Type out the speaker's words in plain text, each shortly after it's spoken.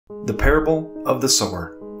The parable of the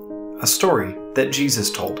sower, a story that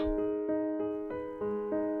Jesus told.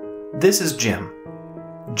 This is Jim.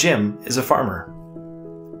 Jim is a farmer.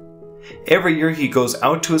 Every year he goes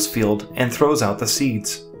out to his field and throws out the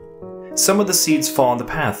seeds. Some of the seeds fall on the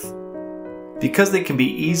path. Because they can be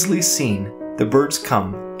easily seen, the birds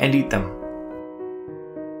come and eat them.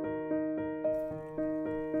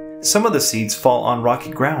 Some of the seeds fall on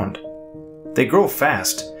rocky ground. They grow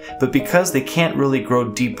fast, but because they can't really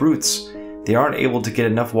grow deep roots, they aren't able to get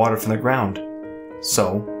enough water from the ground.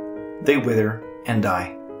 So, they wither and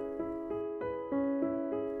die.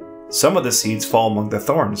 Some of the seeds fall among the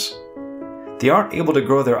thorns. They aren't able to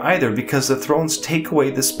grow there either because the thorns take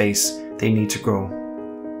away the space they need to grow.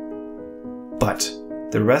 But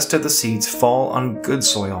the rest of the seeds fall on good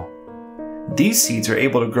soil. These seeds are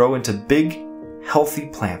able to grow into big, healthy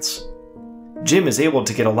plants. Jim is able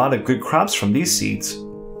to get a lot of good crops from these seeds.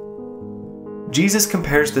 Jesus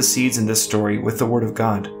compares the seeds in this story with the Word of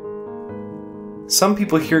God. Some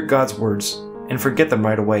people hear God's words and forget them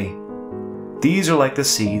right away. These are like the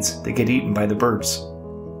seeds that get eaten by the birds.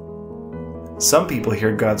 Some people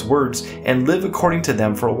hear God's words and live according to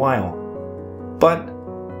them for a while. But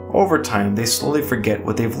over time, they slowly forget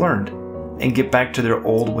what they've learned and get back to their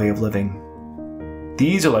old way of living.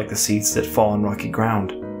 These are like the seeds that fall on rocky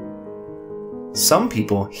ground. Some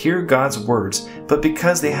people hear God's words, but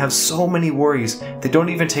because they have so many worries, they don't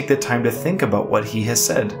even take the time to think about what He has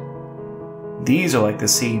said. These are like the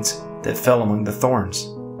seeds that fell among the thorns.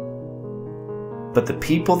 But the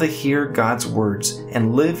people that hear God's words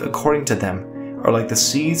and live according to them are like the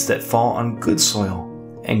seeds that fall on good soil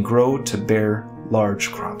and grow to bear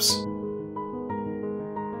large crops.